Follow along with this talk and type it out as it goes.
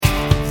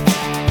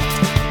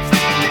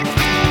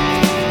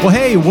Well,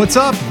 hey, what's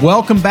up?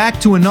 Welcome back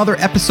to another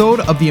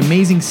episode of the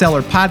Amazing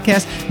Seller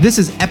Podcast. This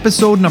is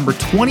episode number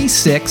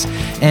 26,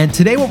 and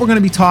today what we're going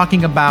to be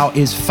talking about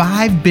is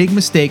 5 big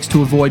mistakes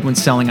to avoid when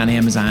selling on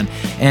Amazon.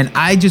 And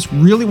I just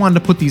really wanted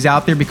to put these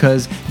out there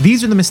because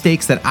these are the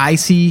mistakes that I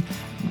see,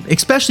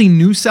 especially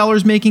new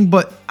sellers making,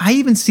 but I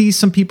even see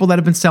some people that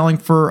have been selling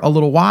for a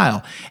little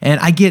while. And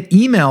I get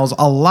emails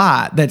a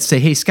lot that say,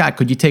 hey, Scott,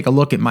 could you take a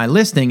look at my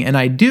listing? And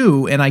I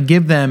do, and I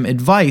give them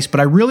advice, but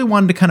I really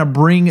wanted to kind of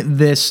bring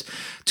this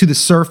to the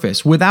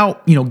surface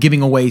without, giving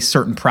away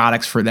certain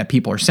products for that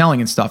people are selling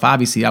and stuff.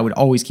 Obviously, I would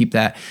always keep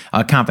that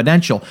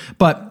confidential,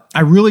 but I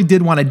really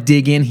did want to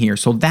dig in here.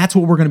 So that's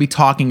what we're going to be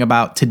talking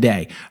about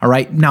today. All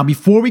right. Now,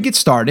 before we get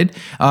started,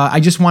 I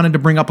just wanted to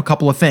bring up a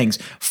couple of things.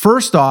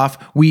 First off,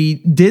 we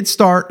did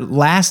start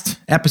last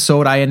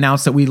episode. I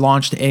announced that we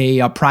launched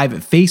a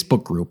private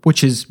Facebook group, which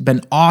has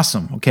been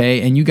awesome.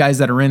 Okay. And you guys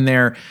that are in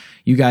there,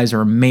 you guys are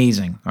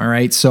amazing. All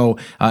right. So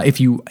if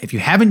you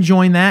haven't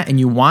joined that and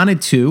you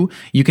wanted to,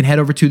 you can head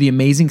over to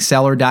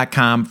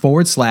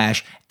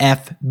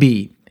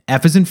theamazingseller.com/FB.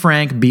 F as in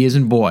Frank, B as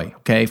in boy,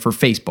 okay, for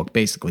Facebook,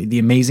 basically,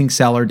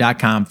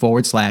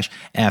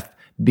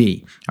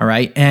 theamazingseller.com/FB. All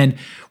right. And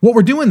what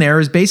we're doing there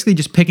is basically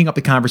just picking up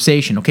the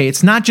conversation. Okay.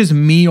 It's not just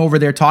me over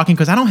there talking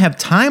because I don't have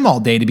time all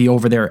day to be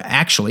over there.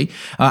 Actually,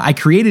 I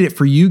created it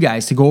for you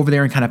guys to go over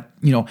there and kind of,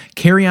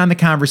 carry on the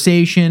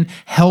conversation,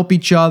 help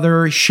each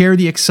other, share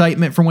the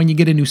excitement from when you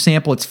get a new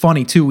sample. It's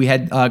funny too. We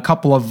had a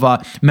couple of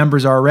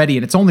members already,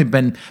 and it's only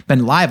been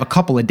live a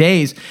couple of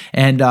days,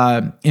 and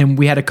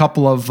we had a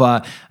couple of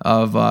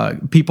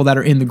people that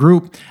are in the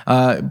group.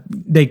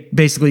 They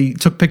basically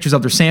took pictures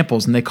of their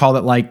samples, and they called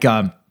it like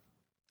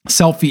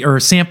selfie or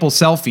sample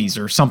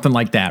selfies or something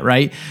like that,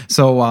 right?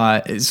 So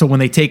when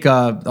they take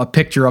a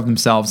picture of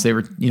themselves, they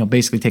were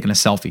basically taking a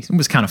selfie. It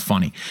was kind of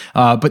funny,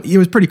 but it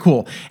was pretty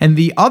cool. And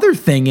the other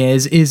thing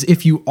is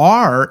if you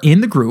are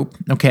in the group,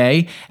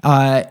 okay,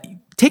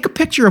 take a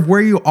picture of where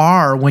you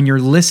are when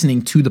you're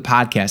listening to the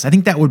podcast. I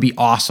think that would be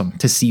awesome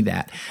to see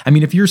that. I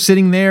mean, if you're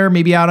sitting there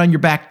maybe out on your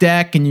back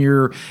deck and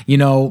you're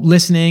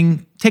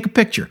listening, take a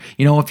picture.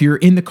 If you're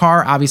in the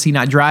car, obviously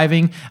not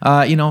driving,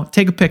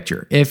 take a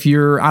picture. If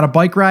you're on a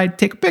bike ride,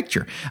 take a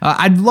picture.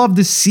 I'd love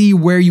to see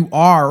where you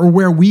are or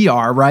where we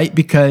are, right?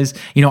 Because,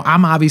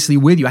 I'm obviously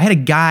with you. I had a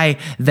guy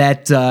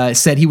that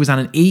said he was on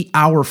an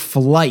 8-hour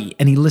flight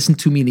and he listened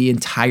to me the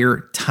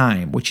entire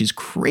time, which is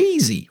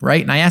crazy,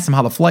 right? And I asked him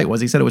how the flight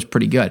was. He said it was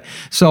pretty good.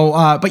 So,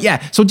 but yeah,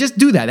 so just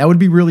do that. That would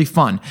be really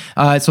fun.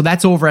 So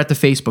that's over at the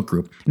Facebook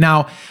group.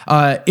 Now,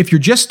 if you're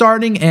just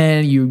starting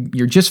and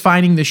you're just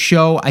finding this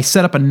show, I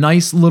set up a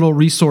nice little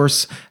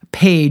resource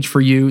page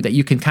for you that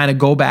you can kind of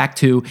go back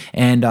to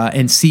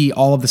and see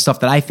all of the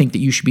stuff that I think that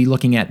you should be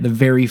looking at the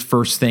very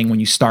first thing when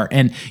you start.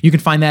 And you can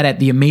find that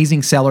at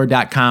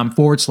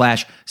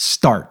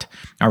theamazingseller.com/start.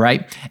 All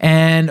right.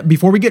 And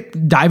before we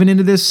get diving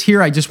into this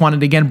here, I just wanted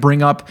to again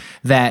bring up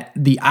that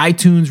the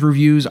iTunes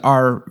reviews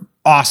are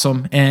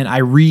awesome. And I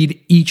read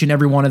each and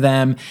every one of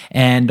them,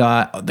 and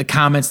the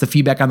comments, the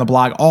feedback on the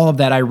blog, all of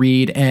that I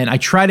read. And I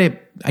try to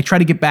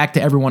get back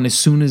to everyone as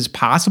soon as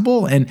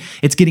possible, and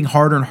it's getting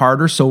harder and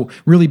harder. So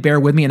really bear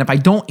with me. And if I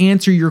don't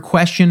answer your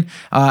question,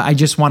 I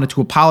just wanted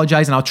to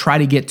apologize, and I'll try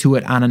to get to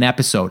it on an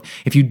episode.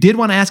 If you did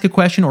want to ask a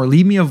question or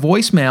leave me a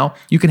voicemail,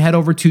 you can head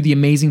over to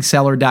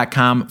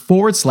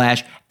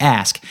theamazingseller.com/ask.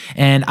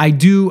 And I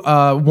do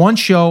one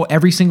show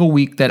every single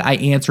week that I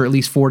answer at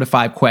least 4 to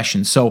 5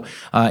 questions. So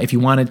if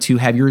you wanted to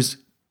have yours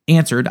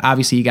answered,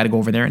 obviously you got to go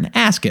over there and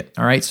ask it.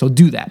 All right. So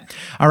do that.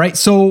 All right.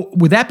 So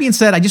with that being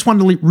said, I just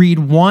wanted to read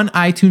one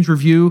iTunes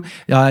review,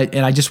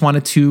 and I just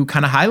wanted to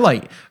kind of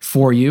highlight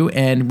for you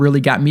and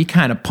really got me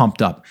kind of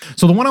pumped up.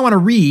 So the one I want to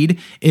read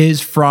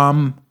is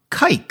from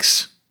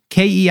Kikes.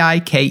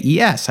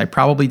 Keikes. I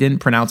probably didn't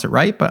pronounce it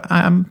right, but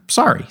I'm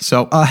sorry.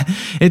 So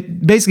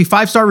it basically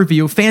 5-star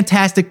review,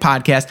 fantastic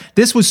podcast.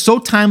 This was so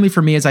timely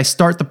for me as I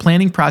start the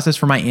planning process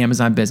for my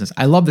Amazon business.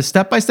 I love the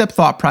step-by-step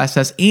thought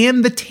process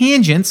and the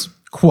tangents,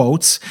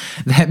 quotes,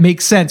 that make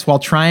sense while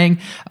trying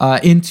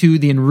into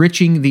the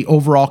enriching the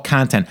overall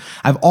content.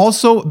 I've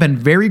also been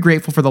very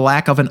grateful for the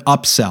lack of an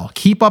upsell.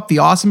 Keep up the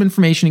awesome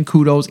information and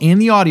kudos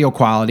and the audio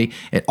quality.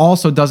 It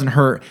also doesn't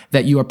hurt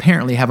that you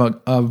apparently have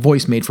a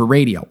voice made for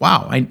radio.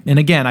 Wow. And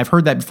again, I've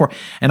heard that before,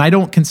 and I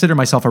don't consider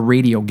myself a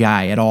radio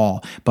guy at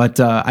all, but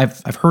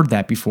I've heard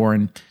that before,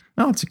 and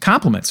no, it's a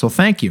compliment, so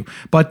thank you.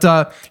 But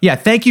yeah,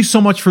 thank you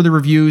so much for the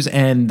reviews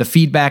and the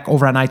feedback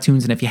over on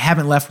iTunes. And if you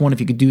haven't left one, if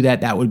you could do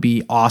that, that would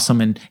be awesome.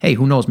 And hey,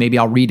 who knows, maybe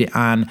I'll read it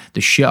on the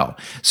show.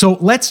 So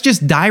let's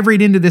just dive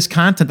right into this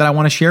content that I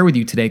want to share with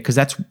you today, because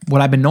that's what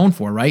I've been known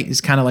for, right?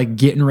 It's kind of like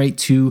getting right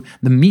to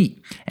the meat.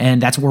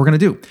 And that's what we're going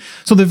to do.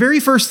 So the very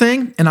first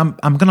thing, and I'm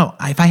going to,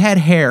 if I had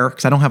hair,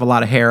 because I don't have a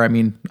lot of hair, I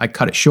mean, I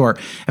cut it short.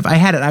 If I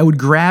had it, I would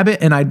grab it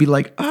and I'd be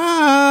like,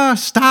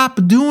 stop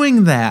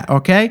doing that,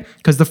 okay?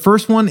 Because the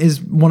first one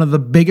is one of the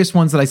biggest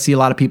ones that I see a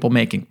lot of people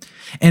making.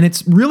 And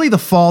it's really the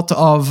fault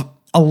of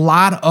a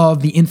lot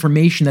of the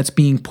information that's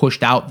being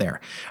pushed out there,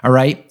 all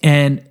right?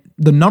 And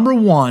the number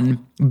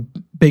one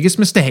biggest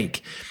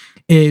mistake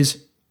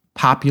is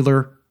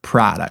popular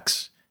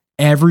products.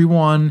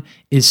 Everyone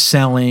is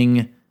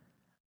selling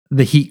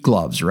the heat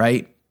gloves,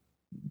 right?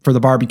 For the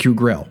barbecue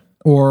grill,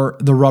 or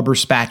the rubber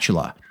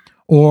spatula,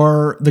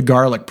 or the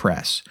garlic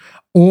press,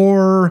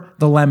 or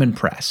the lemon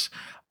press.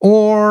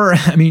 Or,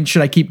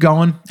 should I keep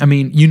going?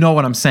 You know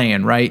what I'm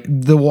saying, right?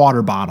 The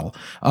water bottle.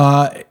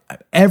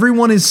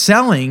 Everyone is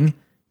selling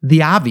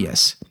the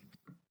obvious.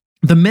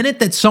 The minute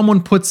that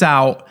someone puts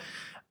out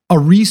a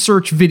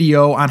research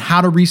video on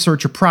how to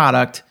research a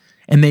product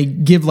and they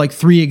give like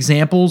 3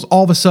 examples,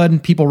 all of a sudden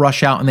people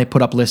rush out and they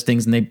put up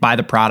listings and they buy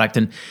the product.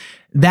 And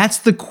that's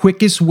the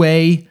quickest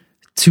way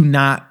to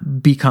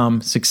not become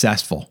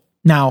successful.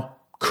 Now,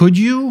 could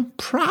you?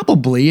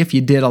 Probably, if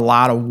you did a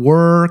lot of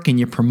work and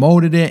you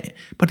promoted it.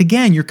 But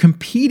again, you're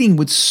competing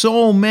with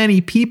so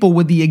many people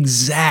with the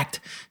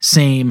exact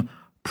same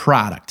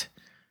product.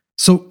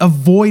 So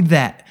avoid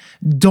that.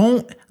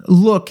 Don't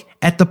look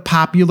at the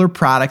popular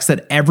products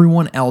that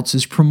everyone else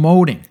is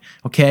promoting,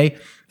 okay?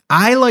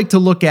 I like to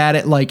look at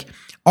it like,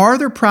 are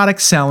their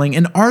products selling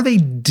and are they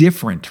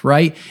different,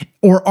 right?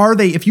 Or are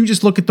they, if you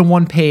just look at the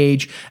one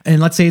page and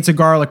let's say it's a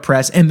garlic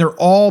press and they're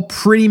all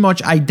pretty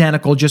much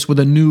identical just with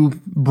a new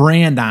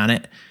brand on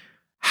it,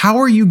 how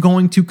are you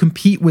going to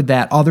compete with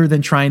that other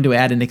than trying to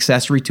add an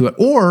accessory to it?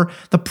 Or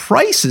the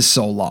price is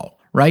so low,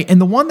 right? And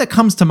the one that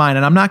comes to mind,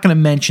 and I'm not going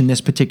to mention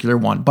this particular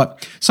one,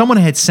 but someone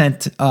had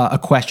sent a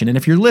question. And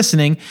if you're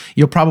listening,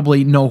 you'll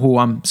probably know who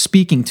I'm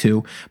speaking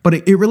to, but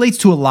it relates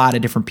to a lot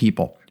of different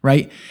people,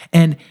 right?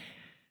 And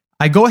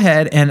I go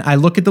ahead and I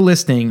look at the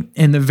listing,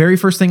 and the very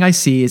first thing I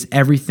see is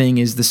everything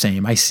is the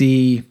same. I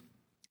see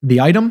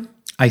the item,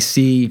 I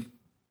see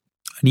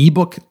an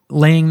ebook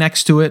laying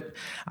next to it,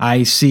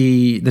 I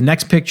see the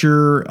next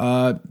picture,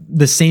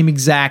 the same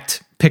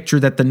exact picture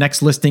that the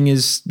next listing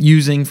is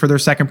using for their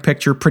second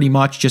picture, pretty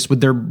much just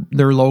with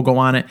their logo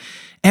on it.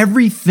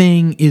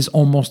 Everything is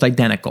almost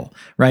identical,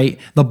 right?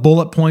 The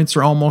bullet points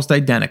are almost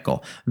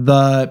identical.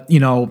 The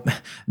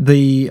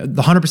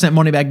 100%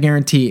 money back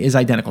guarantee is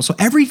identical. So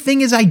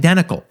everything is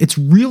identical. It's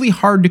really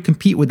hard to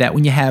compete with that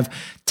when you have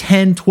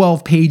 10,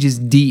 12 pages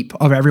deep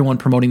of everyone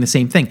promoting the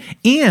same thing.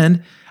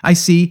 And I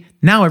see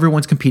now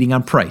everyone's competing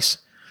on price.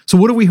 So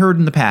what have we heard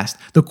in the past?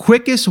 The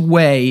quickest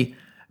way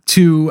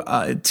the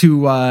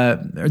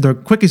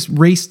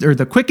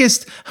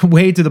quickest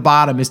way to the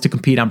bottom is to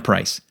compete on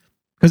price.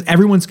 Because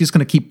everyone's just going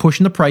to keep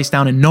pushing the price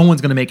down and no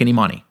one's going to make any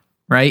money,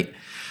 right?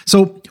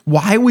 So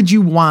why would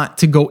you want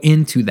to go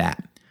into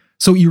that?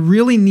 So you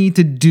really need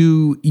to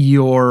do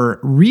your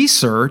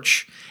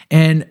research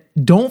and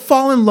don't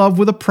fall in love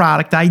with a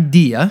product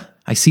idea.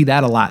 I see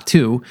that a lot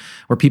too,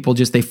 where people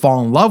they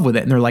fall in love with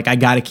it and they're like, I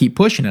got to keep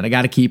pushing it. I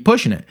got to keep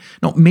pushing it.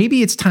 No,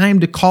 maybe it's time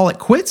to call it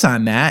quits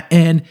on that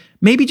and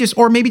maybe just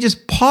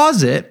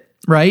pause it.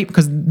 Right?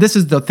 Because this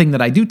is the thing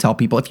that I do tell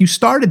people. If you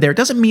started there, it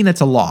doesn't mean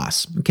it's a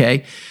loss.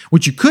 Okay.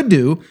 What you could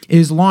do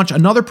is launch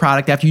another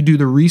product after you do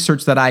the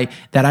research that I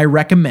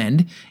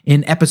recommend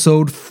in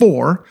episode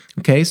 4.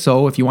 Okay.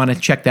 So if you want to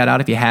check that out,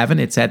 if you haven't,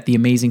 it's at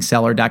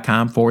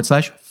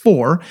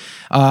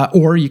theamazingseller.com/4.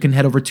 Or you can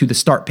head over to the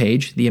start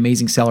page,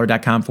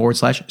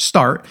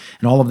 theamazingseller.com/start,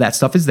 and all of that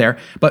stuff is there.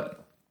 But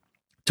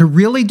to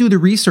really do the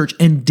research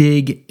and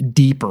dig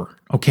deeper,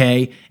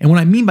 okay? And what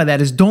I mean by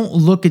that is don't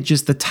look at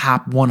just the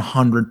top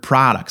 100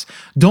 products.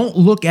 Don't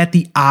look at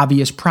the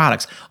obvious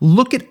products.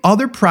 Look at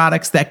other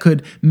products that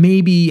could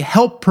maybe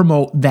help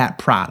promote that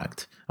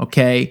product,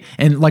 okay?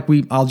 And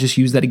I'll just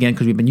use that again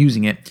because we've been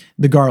using it,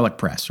 the garlic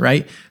press,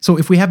 right? So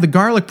if we have the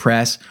garlic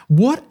press,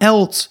 what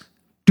else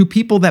do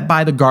people that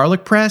buy the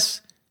garlic press,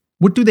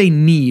 what do they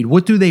need?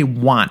 What do they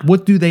want?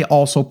 What do they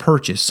also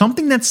purchase?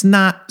 Something that's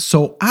not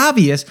so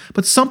obvious,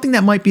 but something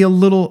that might be a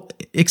little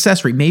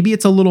accessory. Maybe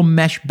it's a little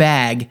mesh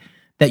bag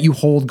that you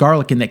hold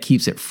garlic in that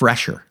keeps it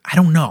fresher. I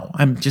don't know.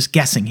 I'm just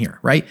guessing here,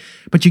 right?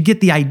 But you get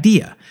the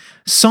idea.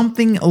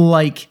 Something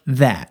like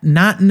that,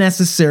 not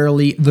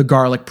necessarily the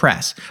garlic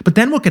press. But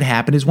then what could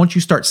happen is once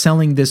you start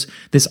selling this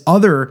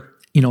other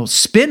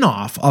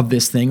spin-off of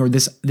this thing or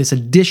this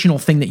additional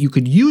thing that you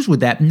could use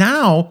with that,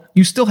 now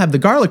you still have the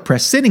garlic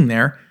press sitting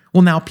there.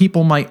 Well, now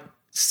people might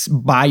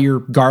buy your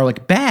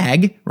garlic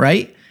bag,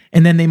 right?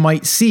 And then they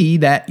might see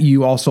that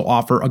you also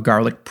offer a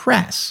garlic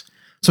press.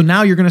 So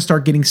now you're going to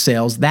start getting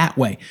sales that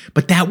way.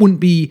 But that wouldn't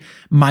be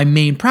my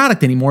main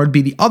product anymore. It'd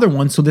be the other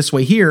one. So this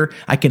way here,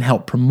 I can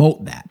help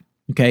promote that.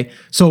 Okay.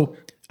 So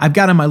I've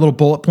got on my little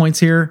bullet points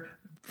here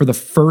for the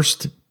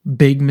first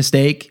big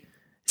mistake: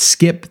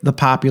 skip the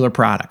popular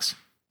products.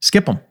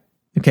 Skip them.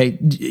 Okay,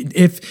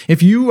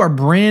 if you are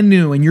brand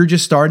new and you're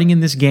just starting in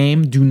this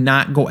game, do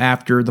not go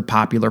after the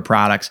popular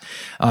products,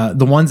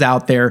 the ones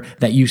out there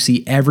that you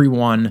see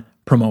everyone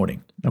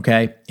promoting.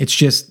 Okay, it's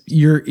just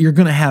you're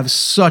going to have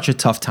such a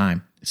tough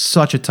time.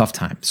 So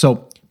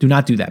do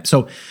not do that.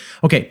 So,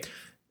 okay,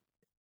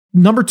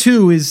 number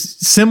 2 is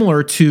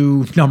similar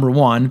to number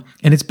 1,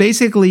 and it's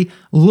basically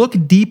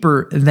look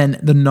deeper than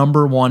the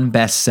number 1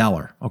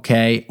 bestseller.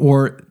 Okay,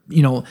 or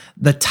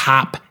the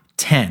top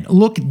 10.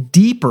 Look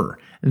deeper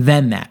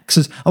than that.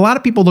 Because a lot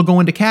of people, they'll go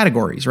into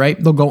categories,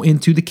 right? They'll go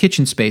into the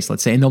kitchen space,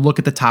 let's say, and they'll look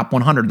at the top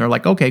 100 and they're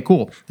like, okay,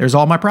 cool. There's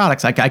all my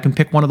products. I can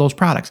pick one of those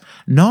products.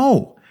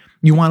 No,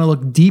 you want to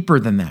look deeper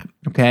than that,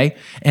 okay?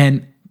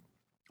 And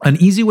an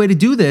easy way to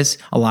do this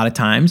a lot of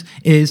times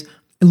is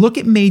look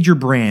at major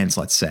brands,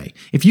 let's say.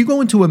 If you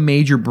go into a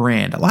major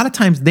brand, a lot of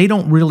times they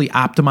don't really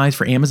optimize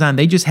for Amazon.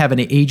 They just have an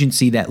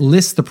agency that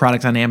lists the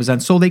products on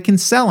Amazon so they can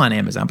sell on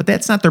Amazon, but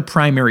that's not their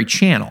primary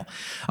channel.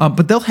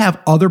 But they'll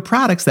have other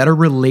products that are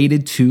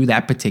related to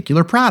that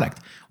particular product.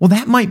 Well,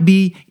 that might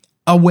be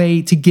a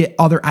way to get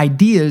other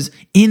ideas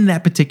in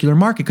that particular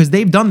market because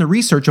they've done the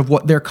research of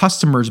what their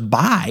customers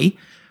buy.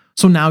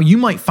 So now you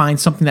might find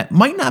something that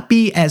might not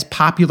be as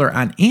popular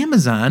on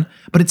Amazon,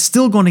 but it's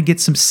still going to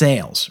get some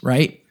sales,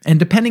 right? And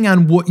depending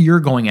on what you're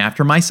going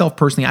after, myself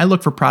personally, I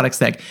look for products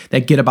that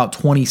get about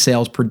 20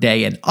 sales per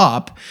day and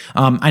up.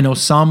 I know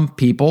some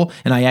people,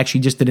 and I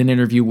actually just did an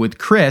interview with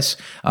Chris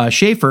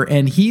Schaefer,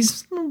 and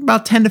he's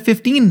about 10 to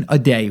 15 a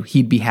day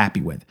he'd be happy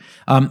with.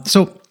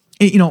 So,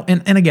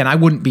 and again, I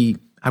wouldn't be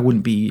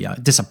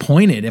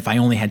disappointed if I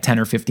only had 10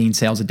 or 15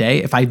 sales a day.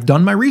 If I've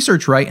done my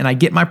research right and I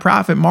get my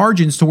profit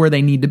margins to where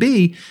they need to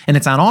be and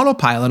it's on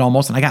autopilot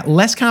almost and I got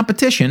less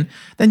competition,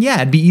 then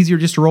yeah, it'd be easier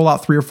just to roll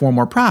out 3 or 4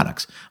 more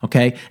products,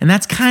 okay? And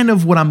that's kind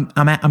of what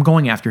I'm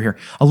going after here.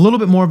 A little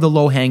bit more of the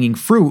low-hanging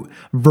fruit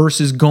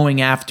versus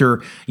going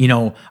after,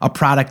 a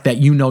product that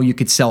you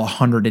could sell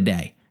 100 a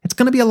day. It's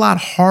going to be a lot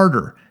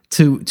harder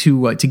to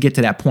get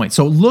to that point.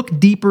 So look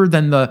deeper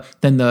than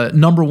the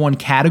number one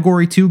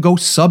category too. Go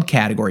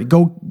subcategory.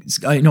 Go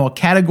a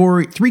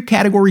category, 3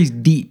 categories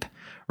deep,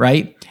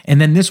 right? And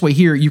then this way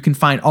here you can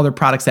find other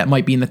products that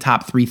might be in the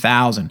top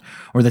 3,000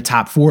 or the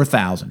top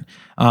 4,000.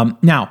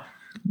 Now,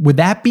 with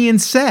that being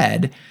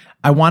said,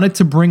 I wanted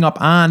to bring up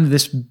on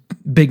this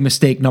big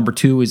mistake number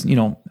 2 is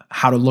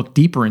how to look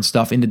deeper and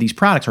stuff into these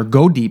products or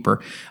go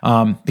deeper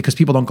because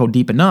people don't go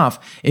deep enough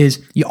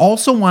is you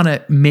also want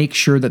to make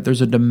sure that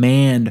there's a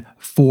demand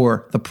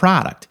for the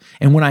product.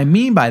 And what I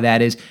mean by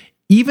that is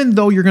even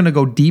though you're going to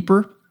go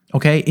deeper,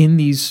 okay, in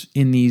these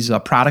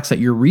products that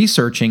you're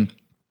researching,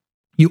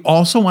 you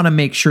also want to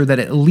make sure that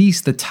at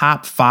least the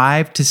top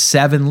 5 to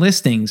 7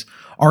 listings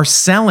are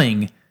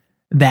selling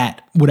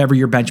that whatever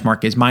your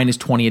benchmark is, mine is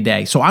 20 a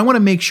day. So I want to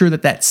make sure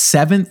that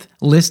 7th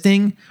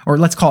listing, or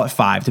let's call it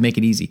 5 to make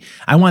it easy.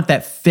 I want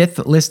that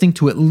 5th listing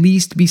to at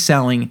least be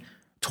selling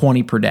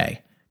 20 per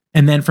day.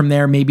 And then from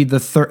there, maybe the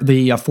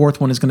 4th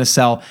one is going to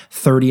sell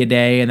 30 a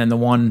day. And then the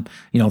one,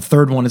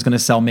 3rd one is going to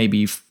sell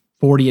maybe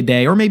 40 a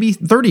day or maybe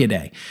 30 a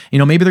day.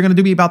 Maybe they're going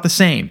to do about the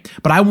same.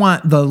 But I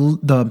want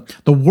the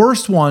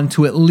worst one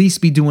to at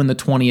least be doing the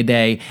 20 a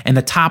day and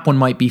the top one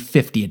might be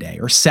 50 a day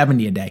or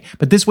 70 a day.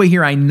 But this way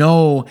here, I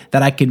know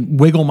that I can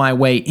wiggle my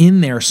way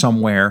in there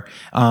somewhere,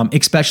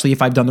 especially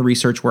if I've done the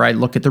research where I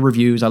look at the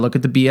reviews, I look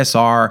at the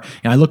BSR,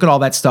 and I look at all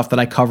that stuff that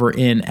I cover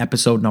in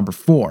episode number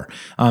 4.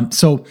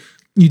 So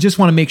you just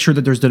want to make sure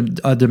that there's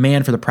a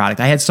demand for the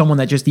product. I had someone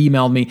that just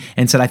emailed me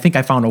and said, I think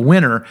I found a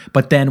winner,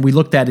 but then we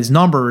looked at his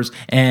numbers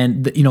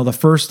and the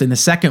first and the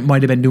second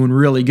might have been doing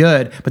really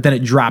good, but then it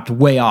dropped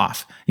way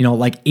off.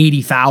 Like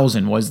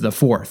 80,000 was the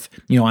 4th,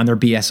 on their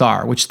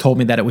BSR, which told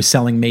me that it was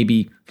selling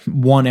maybe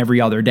 1 every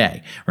other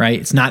day, right?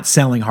 It's not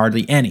selling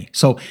hardly any.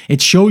 So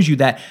it shows you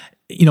that,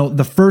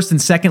 the first and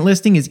 2nd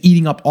listing is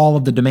eating up all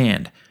of the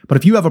demand. But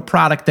if you have a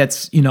product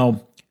that's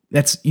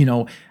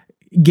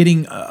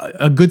getting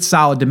a good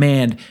solid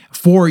demand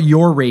for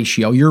your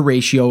ratio,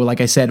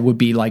 like I said, would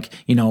be like,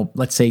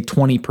 let's say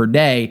 20 per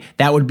day.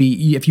 That would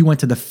be, if you went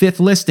to the 5th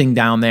listing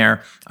down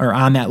there or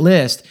on that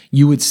list,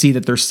 you would see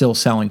that they're still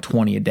selling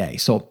 20 a day.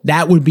 So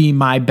that would be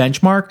my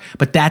benchmark,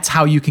 but that's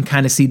how you can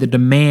kind of see the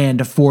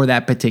demand for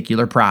that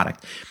particular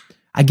product.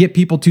 I get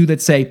people too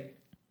that say,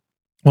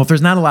 well, if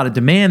there's not a lot of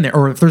demand there,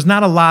 or if there's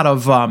not a lot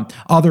of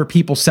other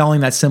people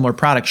selling that similar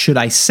product, should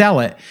I sell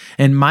it?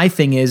 And my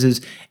thing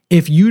is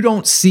if you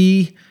don't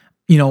see,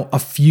 a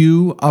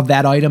few of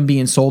that item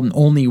being sold and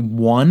only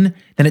one,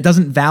 then it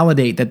doesn't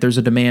validate that there's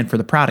a demand for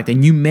the product.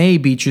 And you may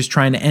be just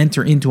trying to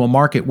enter into a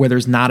market where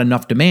there's not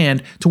enough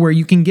demand to where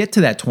you can get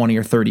to that 20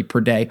 or 30 per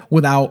day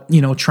without,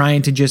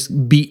 trying to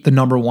just beat the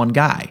number one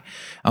guy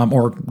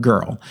or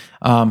girl,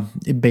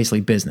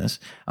 basically business.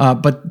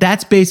 But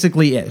that's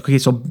basically it. Okay,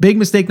 so big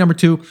mistake number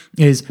 2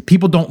 is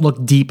people don't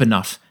look deep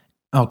enough.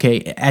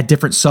 Okay, at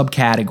different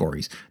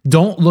subcategories.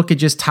 Don't look at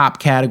just top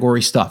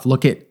category stuff.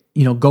 Look at,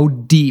 go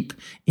deep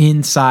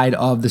inside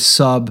of the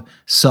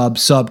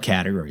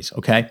subcategories.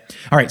 Okay.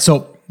 All right.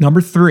 So number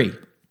 3,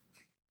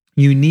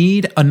 you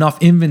need enough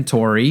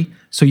inventory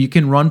so you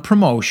can run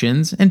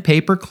promotions and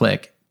pay per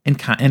click and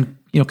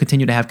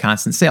continue to have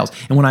constant sales.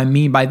 And what I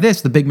mean by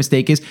this, the big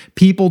mistake is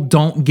people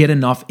don't get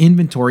enough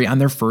inventory on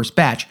their first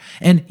batch.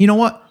 And you know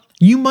what?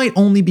 You might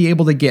only be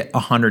able to get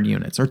 100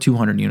 units or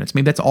 200 units.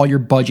 Maybe that's all your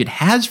budget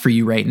has for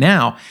you right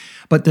now.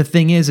 But the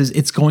thing is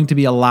it's going to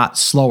be a lot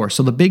slower.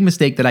 So the big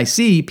mistake that I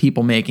see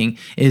people making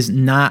is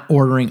not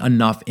ordering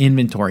enough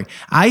inventory.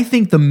 I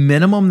think the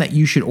minimum that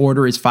you should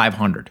order is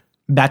 500.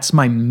 That's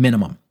my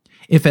minimum.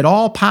 If at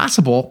all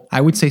possible, I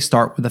would say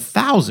start with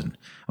 1,000.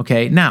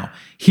 Okay. Now,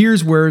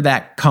 here's where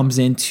that comes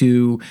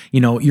into,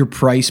 your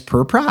price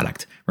per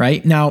product,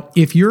 right? Now,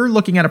 if you're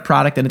looking at a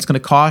product and it's going to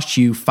cost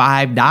you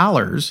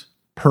 $5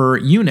 per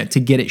unit to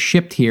get it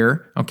shipped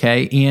here,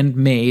 okay, and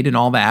made and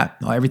all that,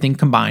 everything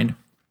combined,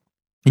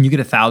 and you get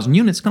 1,000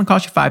 units, it's going to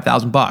cost you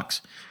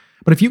 $5,000.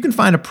 But if you can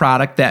find a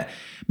product that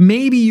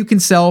maybe you can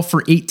sell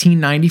for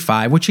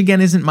 $18.95, which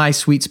again isn't my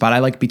sweet spot. I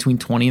like between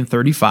 $20 and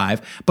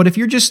 $35. But if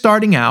you're just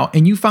starting out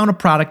and you found a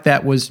product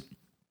that was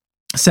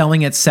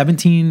selling at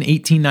 $17,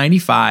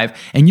 $18.95,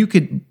 and you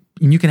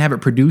can have it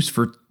produced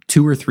for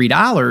 $2 or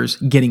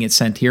 $3 getting it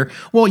sent here,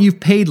 well, you've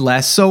paid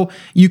less, so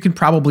you can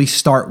probably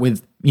start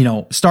with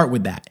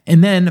that.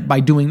 And then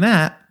by doing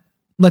that,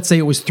 let's say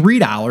it was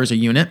 $3 a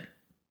unit.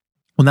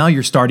 Well, now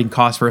your starting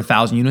cost for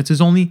 1,000 units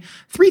is only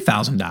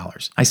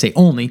 $3,000. I say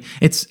only,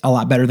 it's a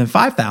lot better than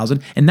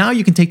 $5,000. And now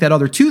you can take that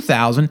other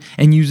 $2,000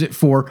 and use it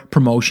for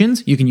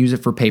promotions. You can use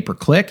it for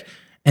pay-per-click.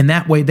 And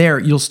that way there,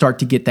 you'll start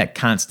to get that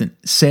constant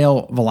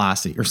sales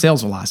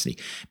velocity.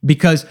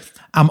 Because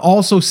I'm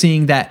also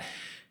seeing that,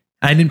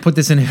 I didn't put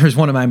this in here as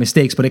one of my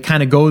mistakes, but it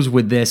kind of goes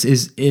with this,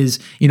 is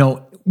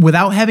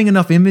without having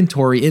enough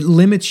inventory, it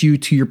limits you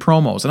to your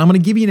promos. And I'm going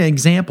to give you an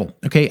example.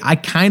 Okay. I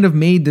kind of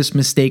made this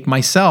mistake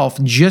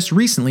myself just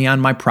recently on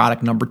my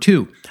product number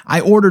 2. I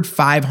ordered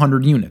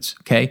 500 units.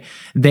 Okay.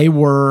 They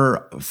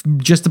were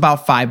just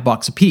about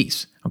 $5 a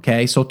piece.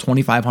 Okay. So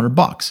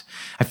 $2,500.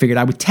 I figured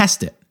I would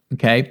test it.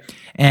 Okay.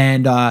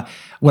 And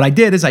what I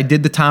did is I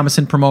did the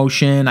Thomason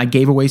promotion. I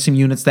gave away some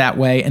units that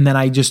way. And then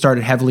I just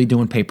started heavily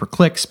doing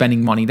pay-per-click,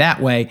 spending money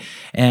that way.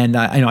 And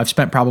I've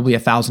spent probably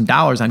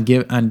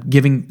 $1,000 on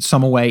giving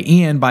some away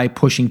and by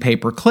pushing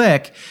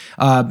pay-per-click.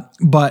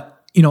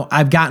 But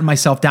I've gotten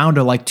myself down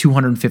to like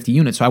 250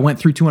 units. So I went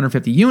through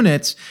 250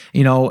 units,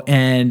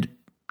 and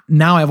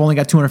now I've only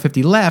got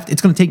 250 left.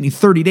 It's going to take me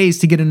 30 days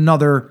to get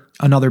another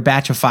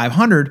batch of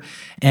 500.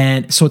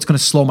 And so it's going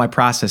to slow my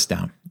process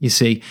down, you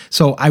see.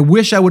 So I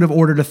wish I would have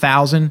ordered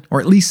 1,000 or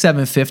at least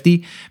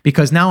 750,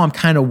 because now I'm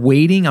kind of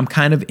waiting. I'm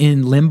kind of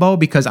in limbo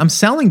because I'm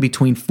selling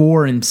between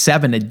 4 and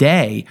 7 a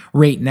day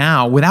right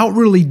now without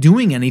really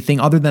doing anything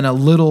other than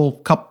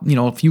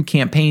a few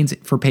campaigns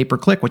for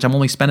pay-per-click, which I'm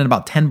only spending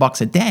about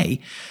 $10 a day.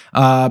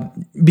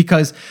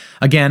 Because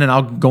again, and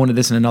I'll go into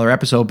this in another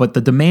episode, but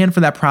the demand for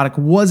that product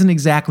wasn't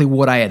exactly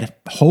what I had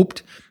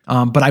hoped.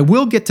 But I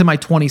will get to my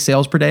 20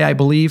 sales per day, I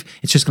believe.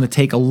 It's just going to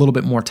take a little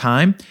bit more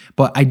time,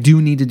 but I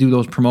do need to do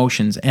those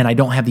promotions, and I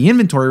don't have the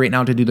inventory right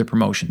now to do the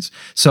promotions.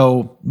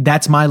 So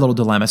that's my little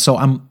dilemma. So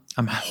I'm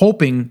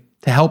hoping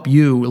to help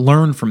you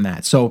learn from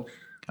that. So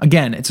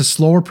again, it's a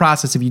slower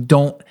process if you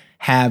don't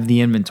have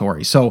the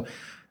inventory. So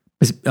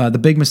the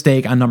big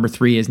mistake on number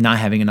 3 is not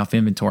having enough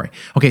inventory.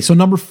 Okay, so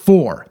number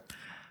 4,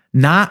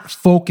 not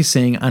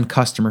focusing on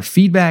customer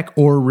feedback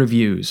or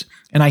reviews.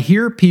 And I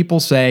hear people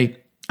say,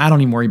 I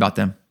don't even worry about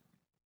them.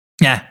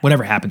 Yeah,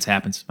 whatever happens,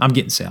 happens. I'm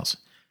getting sales.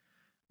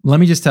 Let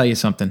me just tell you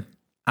something.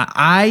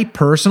 I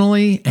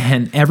personally,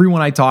 and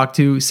everyone I talk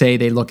to, say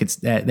they look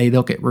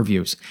at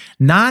reviews.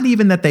 Not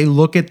even that they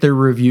look at the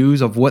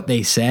reviews of what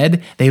they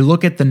said. They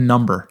look at the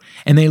number,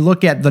 and they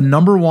look at the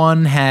number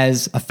 1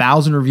 has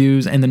 1,000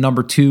 reviews and the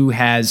number 2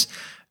 has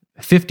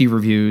 50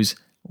 reviews.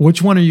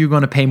 Which one are you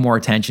going to pay more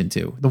attention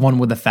to? The one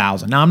with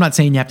 1,000. Now, I'm not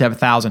saying you have to have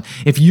 1,000.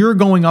 If you're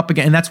going up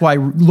again, and that's why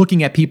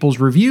looking at people's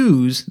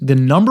reviews, the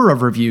number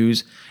of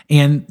reviews,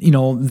 and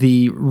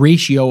the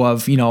ratio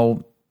of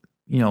the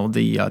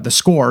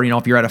score.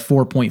 If you're at a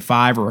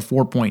 4.5 or a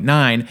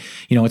 4.9,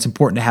 it's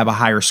important to have a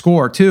higher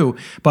score too.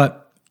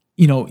 But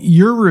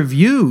your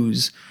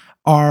reviews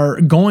are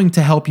going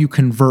to help you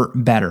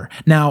convert better.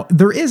 Now,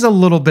 there is a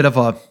little bit of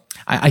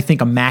I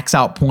think a max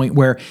out point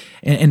where,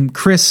 and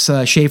Chris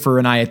Schaefer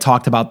and I had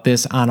talked about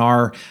this on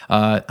our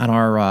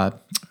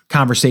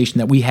conversation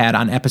that we had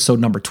on episode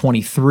number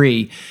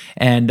 23.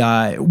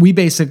 And we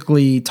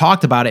basically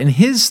talked about it. And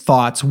his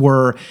thoughts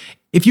were,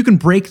 if you can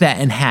break that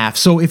in half.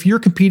 So if you're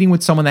competing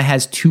with someone that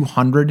has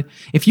 200,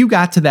 if you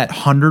got to that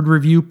 100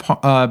 review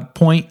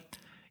point,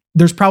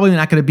 there's probably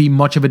not going to be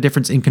much of a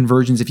difference in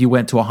conversions if you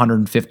went to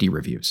 150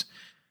 reviews.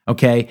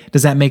 Okay.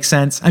 Does that make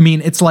sense? I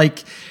mean, it's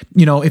like,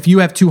 if you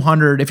have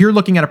 200, if you're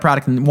looking at a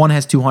product and one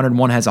has 200 and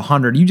one has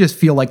 100, you just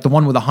feel like the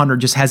one with 100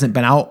 just hasn't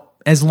been out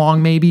as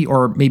long maybe,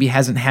 or maybe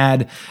hasn't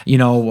had,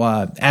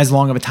 as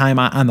long of a time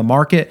on the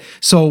market.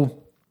 So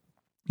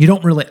it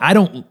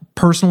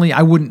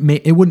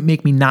wouldn't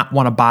make me not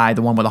want to buy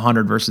the one with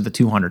 100 versus the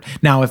 200.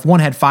 Now, if one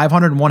had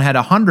 500 and one had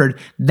 100,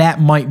 that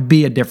might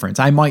be a difference.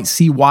 I might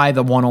see why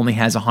the one only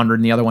has 100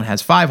 and the other one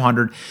has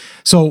 500.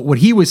 So what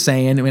he was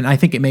saying, and I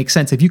think it makes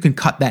sense, if you can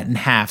cut that in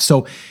half.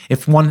 So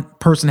if one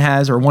person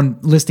has, or one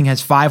listing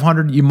has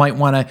 500, you might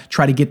want to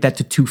try to get that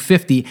to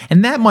 250.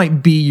 And that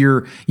might be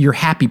your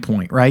happy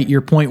point, right?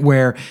 Your point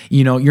where,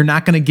 you're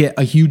not going to get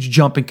a huge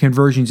jump in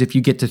conversions if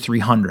you get to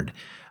 300.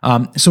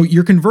 So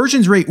your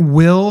conversions rate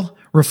will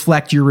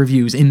reflect your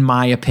reviews, in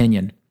my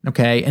opinion.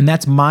 Okay. And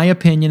that's my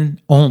opinion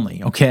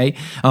only. Okay.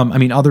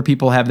 Other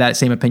people have that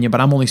same opinion,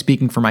 but I'm only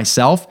speaking for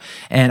myself.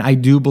 And I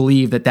do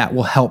believe that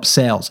will help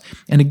sales.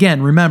 And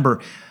again,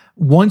 remember,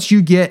 once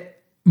you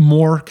get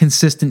more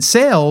consistent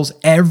sales,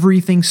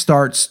 everything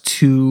starts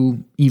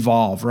to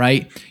evolve,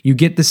 right? You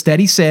get the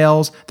steady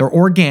sales, they're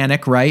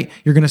organic, right?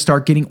 You're going to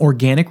start getting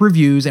organic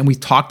reviews. And we've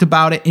talked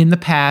about it in the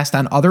past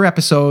on other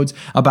episodes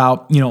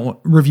about,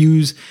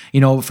 reviews,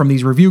 from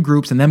these review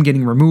groups and them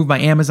getting removed by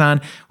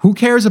Amazon. Who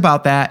cares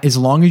about that as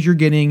long as you're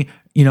getting,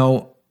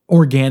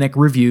 organic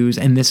reviews,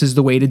 and this is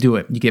the way to do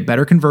it. You get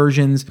better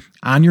conversions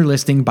on your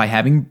listing by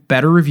having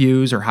better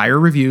reviews or higher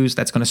reviews.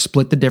 That's going to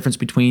split the difference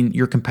between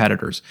your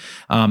competitors.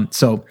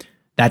 So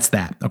that's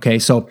that. Okay.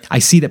 So I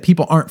see that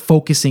people aren't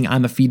focusing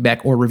on the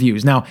feedback or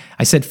reviews. Now,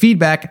 I said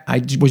feedback.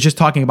 I was just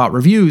talking about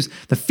reviews.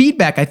 The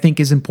feedback I think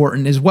is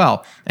important as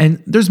well.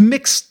 And there's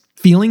mixed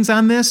feelings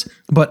on this,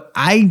 but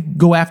I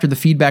go after the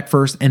feedback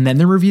first and then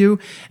the review.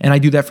 And I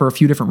do that for a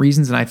few different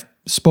reasons. And I've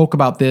spoke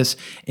about this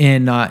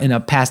in a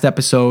past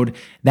episode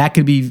that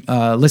could be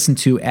listened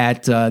to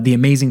at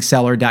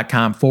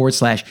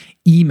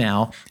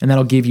theamazingseller.com/email. And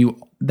that'll give you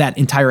that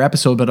entire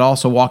episode, but it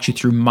also walks you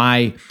through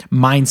my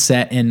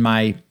mindset and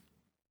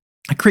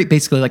I create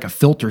basically like a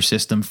filter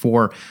system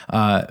for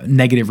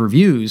negative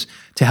reviews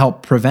to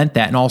help prevent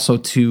that and also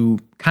to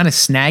kind of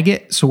snag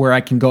it so where I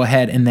can go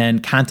ahead and then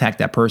contact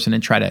that person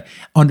and try to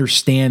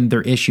understand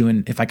their issue.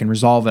 And if I can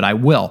resolve it, I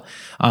will.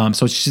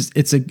 So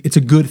it's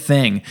a good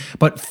thing.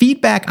 But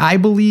feedback, I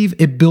believe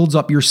it builds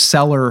up your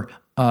seller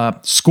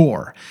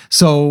score.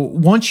 So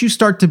once you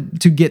start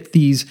to get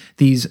these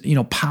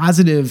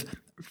positive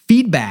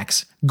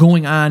feedbacks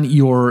going on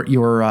your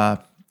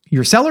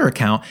seller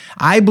account,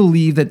 I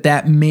believe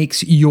that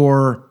makes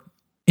your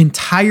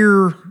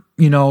entire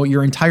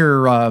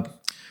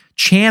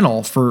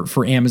channel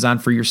for Amazon,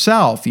 for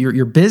yourself,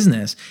 your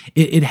business,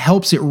 it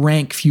helps it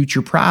rank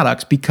future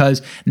products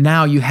because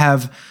now you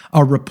have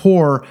a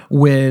rapport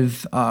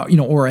with,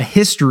 or a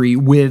history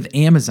with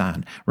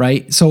Amazon,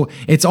 right? So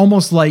it's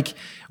almost like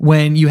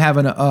when you have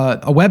a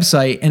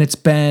website and it's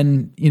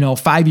been,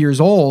 5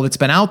 years old, it's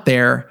been out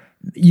there,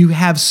 you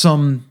have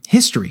some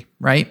history,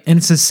 right? And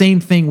it's the same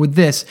thing with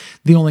this.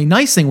 The only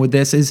nice thing with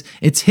this is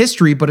it's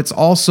history, but it's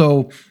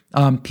also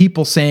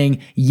people saying,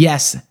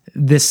 yes,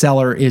 this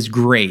seller is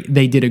great.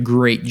 They did a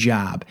great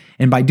job.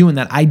 And by doing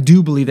that, I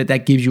do believe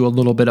that gives you a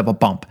little bit of a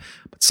bump.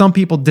 But some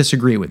people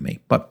disagree with me,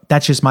 but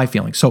that's just my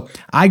feeling. So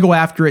I go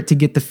after it to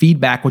get the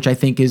feedback, which I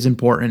think is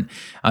important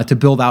to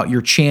build out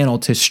your channel,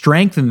 to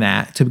strengthen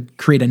that, to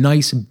create a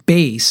nice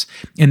base.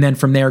 And then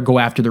from there, go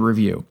after the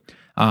review.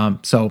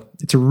 So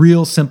it's a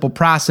real simple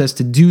process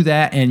to do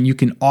that, and you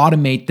can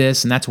automate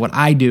this, and that's what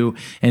I do.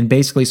 And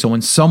basically, so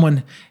when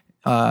someone,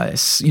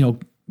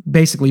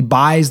 basically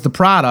buys the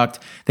product,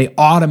 they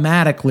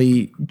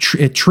automatically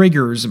it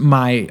triggers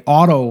my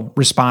auto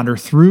responder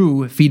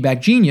through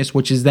Feedback Genius,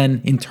 which is then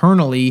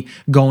internally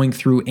going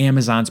through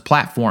Amazon's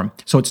platform.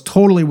 So it's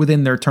totally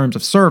within their terms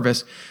of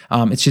service.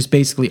 It's just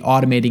basically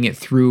automating it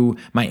through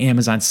my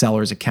Amazon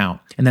sellers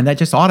account, and then that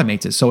just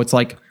automates it. So it's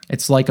like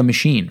a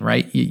machine,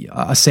 right?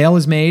 A sale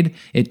is made,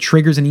 it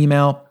triggers an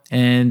email,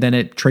 and then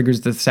it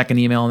triggers the second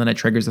email, and then it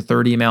triggers the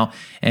third email,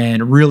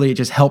 and really it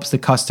just helps the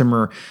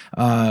customer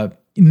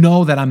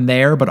know that I'm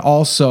there, but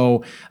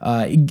also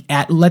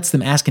lets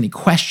them ask any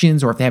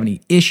questions or if they have any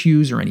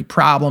issues or any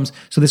problems.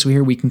 So this way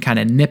here we can kind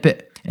of nip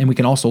it, and we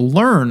can also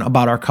learn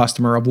about our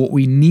customer of what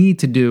we need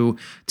to do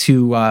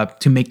to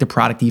make the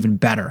product even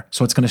better.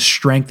 So it's going to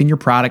strengthen your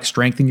product,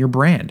 strengthen your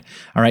brand.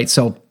 All right.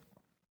 So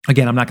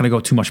again, I'm not going to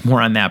go too much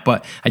more on that,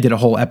 but I did a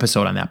whole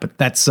episode on that. But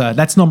that's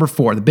number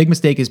 4. The big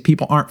mistake is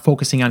people aren't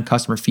focusing on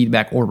customer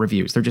feedback or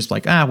reviews. They're just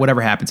like, whatever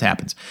happens,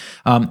 happens.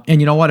 And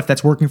you know what? If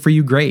that's working for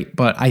you, great.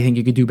 But I think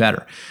you could do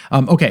better.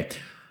 Okay,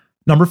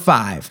 number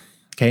 5.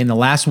 Okay, and the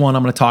last one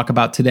I'm going to talk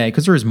about today,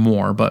 because there is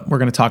more, but we're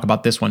going to talk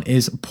about this one,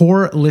 is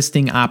poor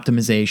listing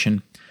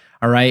optimization.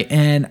 All right.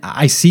 And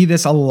I see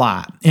this a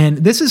lot. And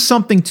this is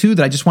something too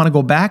that I just want to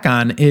go back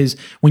on is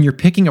when you're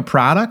picking a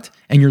product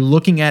and you're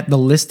looking at the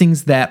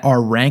listings that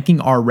are ranking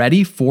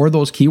already for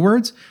those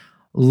keywords,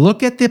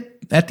 look at the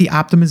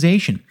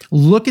optimization.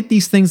 Look at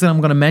these things that I'm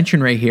going to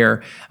mention right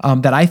here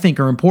that I think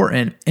are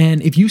important.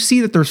 And if you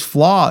see that there's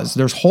flaws,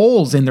 there's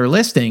holes in their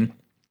listing,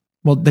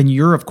 well, then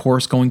you're, of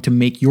course, going to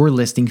make your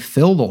listing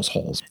fill those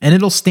holes and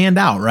it'll stand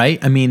out,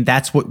 right? I mean,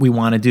 that's what we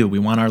want to do. We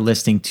want our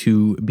listing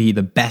to be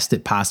the best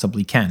it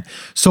possibly can.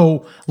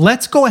 So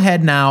let's go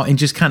ahead now and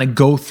just kind of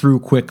go through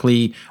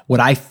quickly what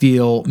I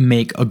feel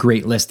make a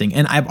great listing.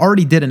 And I've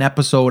already did an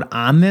episode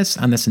on this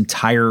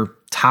entire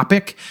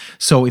topic.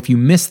 So if you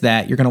missed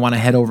that, you're going to want to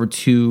head over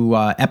to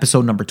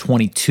episode number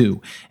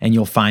 22 and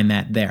you'll find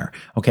that there.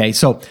 Okay.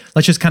 So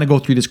let's just kind of go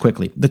through this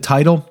quickly. The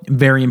title,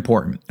 very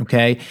important.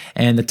 Okay.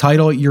 And the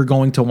title you're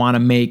going to want to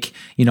make,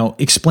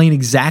 explain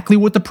exactly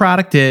what the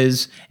product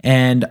is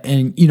and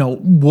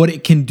what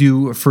it can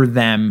do for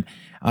them.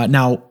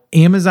 Now,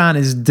 Amazon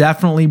is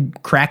definitely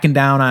cracking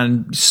down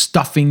on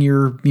stuffing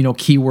your,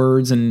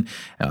 keywords and,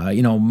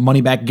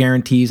 money back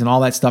guarantees and all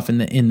that stuff in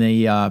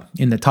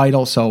the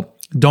title. So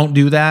don't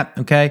do that,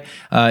 okay?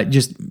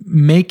 Just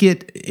make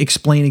it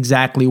explain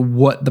exactly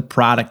what the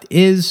product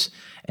is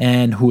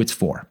and who it's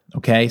for,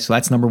 Okay, so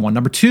that's number one.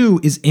 Number two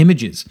is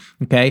images.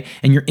 Okay,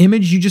 and your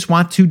image, you just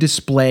want to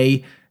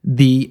display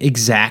the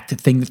exact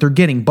thing that they're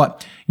getting,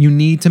 but you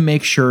need to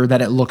make sure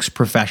that it looks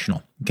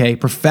professional. Okay,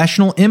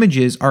 professional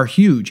images are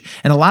huge,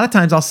 and a lot of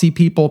times I'll see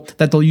people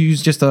that they'll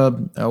use just a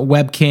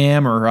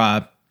webcam or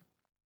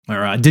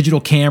a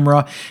digital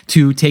camera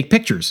to take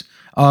pictures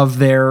of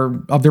their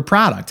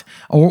product,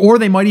 or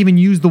they might even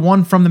use the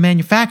one from the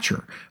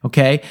manufacturer.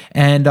 Okay,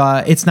 and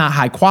it's not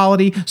high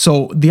quality.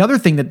 So the other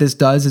thing that this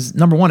does is,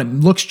 number one, it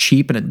looks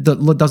cheap and it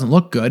doesn't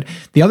look good.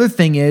 The other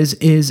thing is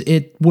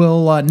it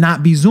will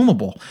not be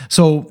zoomable.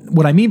 So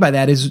what I mean by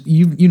that is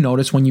you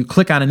notice when you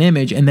click on an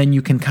image and then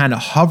you can kind of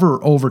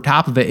hover over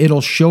top of it,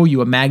 it'll show you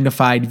a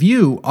magnified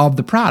view of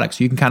the product,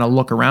 so you can kind of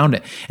look around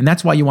it. And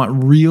that's why you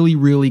want really,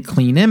 really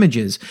clean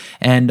images,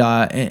 and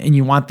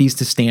you want these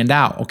to stand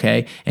out.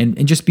 Okay,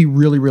 and just be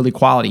really, really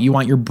quality. You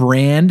want your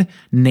brand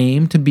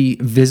name to be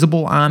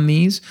visible on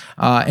these.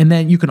 And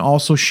then you can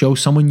also show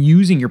someone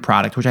using your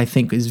product, which I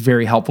think is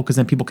very helpful because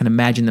then people can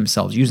imagine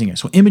themselves using it.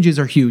 So images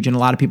are huge, and a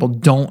lot of people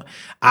don't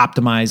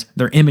optimize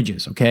their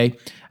images, okay?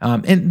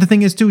 And the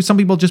thing is too, some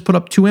people just put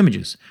up 2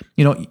 images.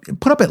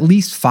 Put up at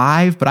least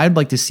 5, but I'd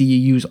like to see you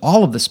use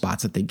all of the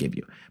spots that they give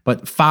you.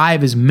 But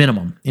 5 is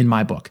minimum in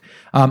my book.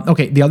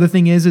 Okay, the other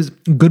thing is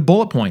good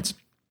bullet points.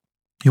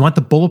 You want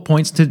the bullet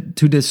points to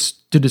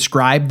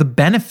describe the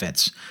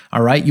benefits.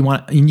 All right.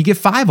 And you get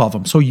 5 of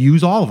them. So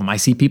use all of them. I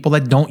see people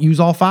that don't use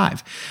all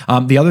 5.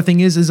 The other thing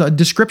is a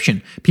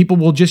description. People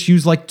will just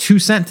use like 2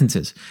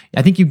 sentences.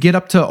 I think you get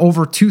up to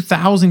over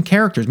 2,000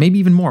 characters, maybe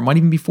even more. It might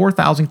even be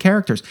 4,000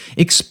 characters.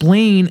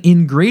 Explain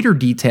in greater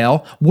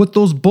detail what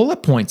those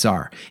bullet points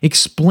are.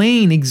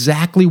 Explain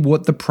exactly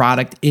what the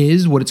product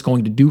is, what it's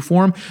going to do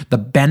for them, the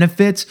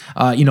benefits,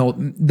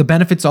 the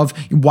benefits of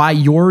why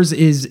yours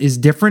is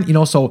different.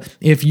 So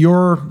if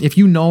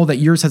you know that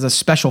yours has a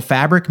special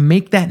fabric,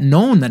 make that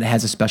known that it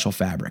has a special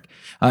fabric.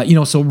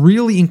 So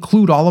really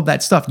include all of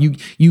that stuff.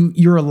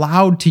 You're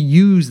allowed to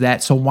use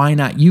that, so why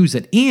not use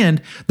it?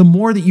 And the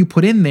more that you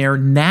put in there,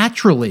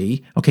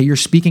 naturally, okay, you're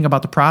speaking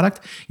about the product,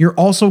 you're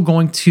also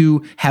going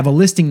to have a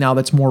listing now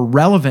that's more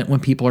relevant when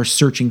people are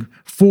searching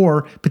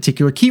for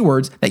particular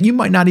keywords that you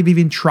might not have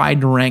even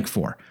tried to rank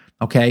for.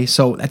 Okay,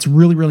 so that's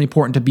really, really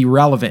important to be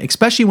relevant,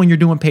 especially when you're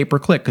doing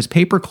pay-per-click, because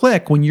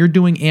pay-per-click, when you're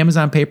doing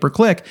Amazon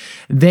pay-per-click,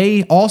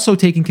 they also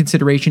take in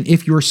consideration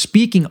if you're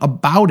speaking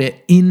about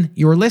it in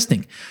your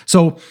listing.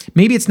 So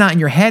maybe it's not in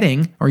your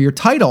heading or your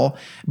title,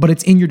 but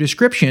it's in your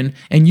description,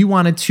 and you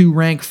wanted to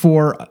rank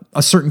for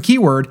a certain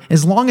keyword.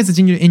 As long as it's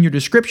in your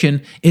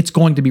description, it's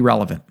going to be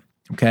relevant.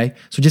 Okay,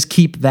 so just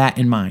keep that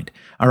in mind.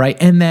 All right,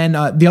 and then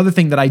the other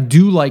thing that I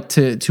do like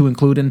to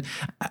include, and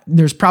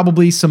there's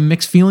probably some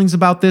mixed feelings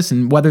about this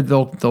and whether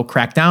they'll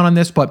crack down on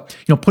this, but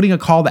putting a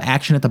call to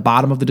action at the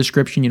bottom of the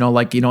description,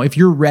 if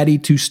you're ready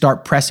to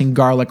start pressing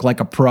garlic like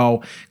a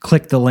pro,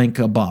 click the link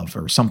above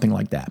or something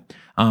like that.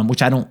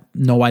 Which I don't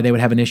know why they would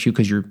have an issue,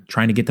 because you're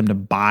trying to get them to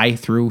buy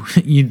through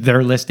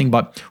their listing,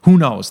 but who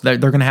knows? They're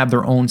going to have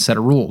their own set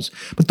of rules.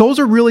 But those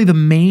are really the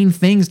main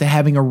things to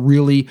having a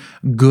really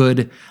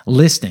good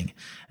listing.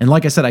 And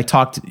like I said, I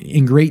talked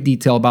in great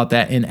detail about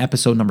that in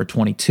episode number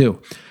 22.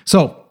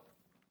 So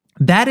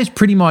that is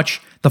pretty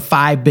much the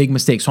 5 big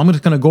mistakes. So I'm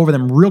just going to go over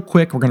them real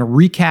quick. We're going to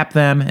recap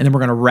them, and then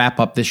we're going to wrap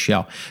up this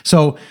show.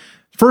 So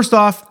first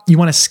off, you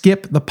want to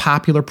skip the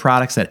popular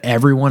products that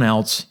everyone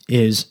else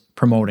is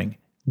promoting.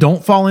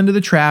 Don't fall into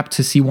the trap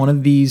to see one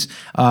of these,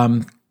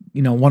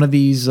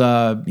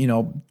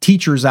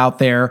 teachers out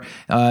there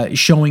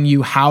showing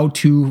you how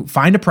to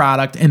find a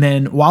product. And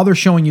then while they're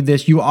showing you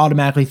this, you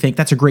automatically think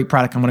that's a great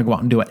product, I'm going to go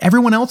out and do it.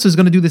 Everyone else is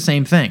going to do the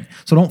same thing.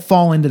 So don't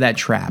fall into that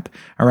trap.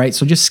 All right.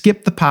 So just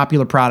skip the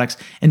popular products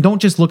and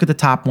don't just look at the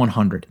top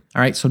 100.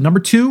 All right. So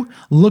number 2,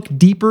 look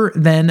deeper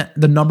than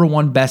the number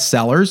 1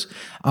 bestsellers.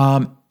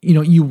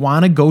 You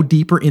want to go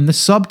deeper in the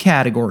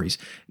subcategories.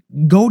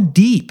 Go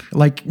deep,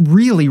 like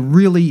really,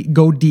 really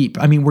go deep.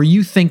 I mean, where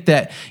you think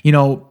that,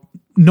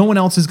 no one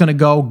else is going to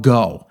go,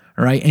 all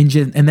right?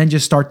 And then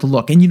just start to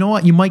look. And you know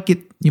what? You might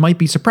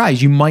be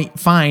surprised. You might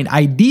find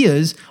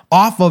ideas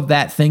off of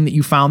that thing that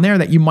you found there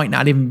that you might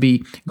not even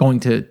be going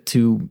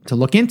to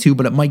look into,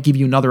 but it might give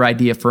you another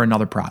idea for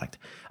another product.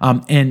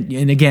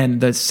 And again,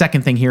 the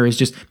second thing here is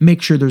just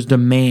make sure there's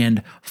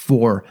demand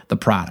for the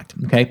product.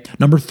 Okay.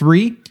 Number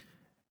 3,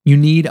 you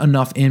need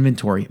enough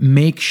inventory.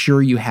 Make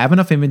sure you have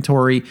enough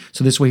inventory.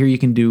 So this way here you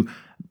can do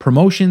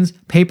promotions,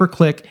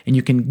 pay-per-click, and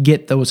you can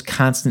get those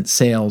constant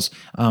sales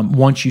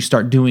once you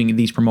start doing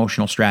these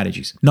promotional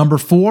strategies. Number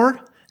 4,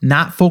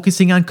 not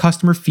focusing on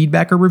customer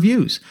feedback or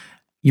reviews.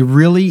 You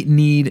really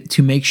need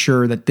to make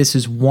sure that this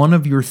is one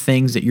of your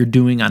things that you're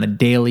doing on a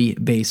daily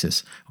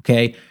basis.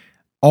 Okay.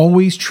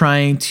 Always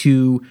trying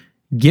to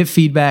get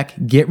feedback,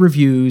 get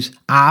reviews.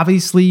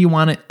 Obviously, you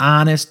want it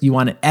honest, you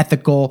want it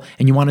ethical,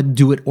 and you want to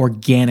do it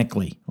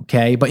organically,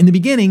 okay? But in the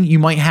beginning, you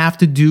might have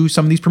to do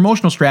some of these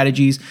promotional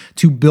strategies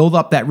to build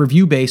up that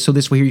review base, so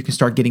this way here you can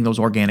start getting those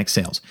organic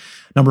sales.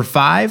 Number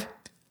 5,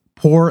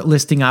 poor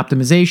listing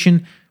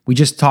optimization. We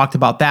just talked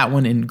about that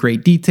one in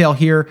great detail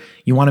here.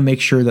 You want to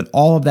make sure that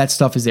all of that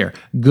stuff is there.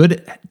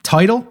 Good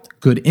title,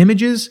 good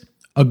images,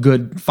 a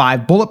good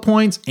 5 bullet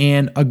points,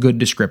 and a good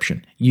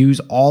description. Use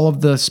all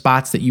of the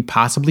spots that you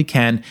possibly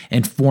can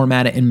and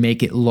format it and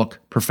make it look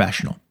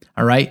professional.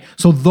 All right.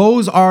 So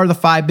those are the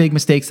 5 big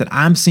mistakes that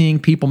I'm seeing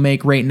people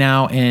make right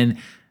now, and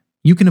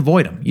you can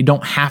avoid them. You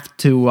don't have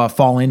to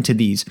fall into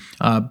these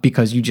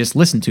because you just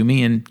listen to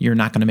me and you're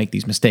not going to make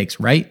these mistakes,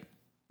 right?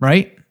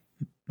 Right?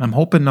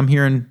 I'm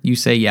hearing you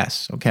say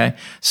yes, okay?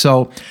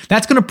 So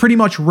that's going to pretty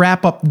much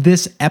wrap up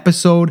this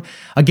episode.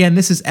 Again,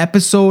 this is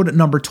episode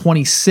number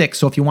 26.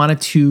 So if you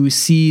wanted to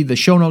see the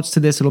show notes to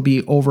this, it'll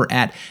be over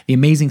at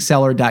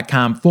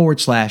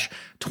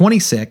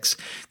theamazingseller.com/26.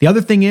 The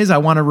other thing is I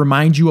want to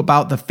remind you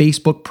about the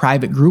Facebook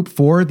private group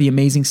for the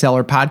Amazing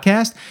Seller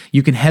podcast.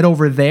 You can head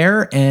over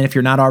there, and if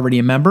you're not already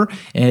a member,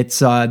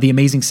 it's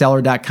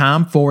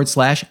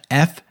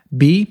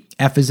theamazingseller.com/FB.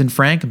 F is in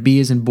Frank, B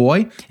is in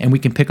boy, and we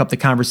can pick up the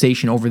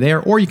conversation over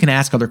there, or you can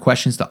ask other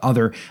questions to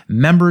other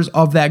members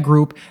of that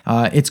group.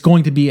 It's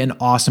going to be an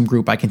awesome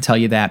group, I can tell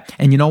you that.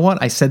 And you know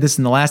what? I said this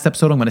in the last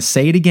episode. I'm going to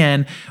say it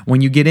again. When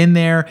you get in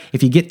there,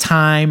 if you get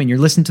time and you're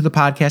listening to the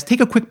podcast,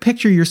 take a quick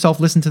picture of yourself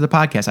listening to the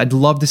podcast. I'd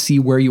love to see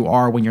where you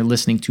are when you're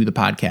listening to the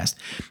podcast.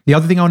 The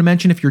other thing I want to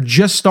mention, if you're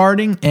just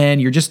starting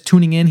and you're just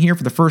tuning in here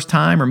for the first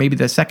time, or maybe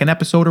the second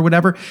episode or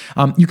whatever,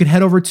 you can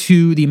head over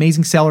to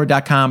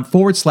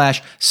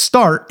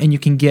theamazingseller.com/start, and you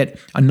can get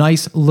a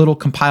nice little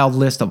compiled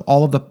list of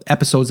all of the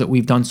episodes that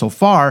we've done so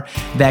far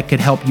that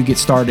could help you get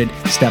started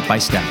step by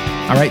step.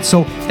 All right,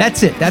 so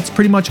that's it. That's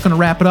pretty much going to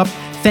wrap it up.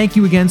 Thank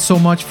you again so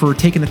much for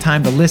taking the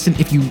time to listen.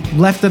 If you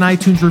left an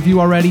iTunes review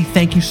already,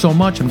 thank you so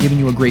much. I'm giving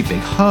you a great big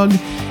hug.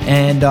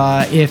 And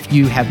if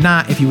you have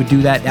not, if you would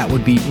do that, that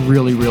would be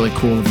really, really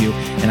cool of you.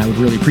 And I would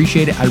really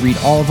appreciate it. I read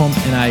all of them,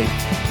 and I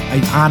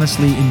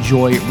honestly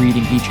enjoy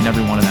reading each and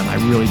every one of them. I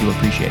really do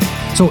appreciate it.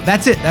 So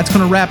that's it. That's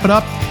going to wrap it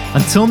up.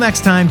 Until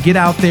next time, get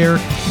out there,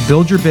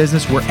 build your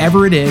business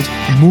wherever it is,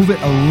 move it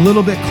a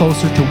little bit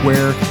closer to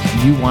where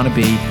you want to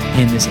be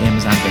in this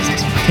Amazon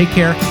business. Take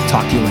care.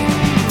 Talk to you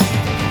later.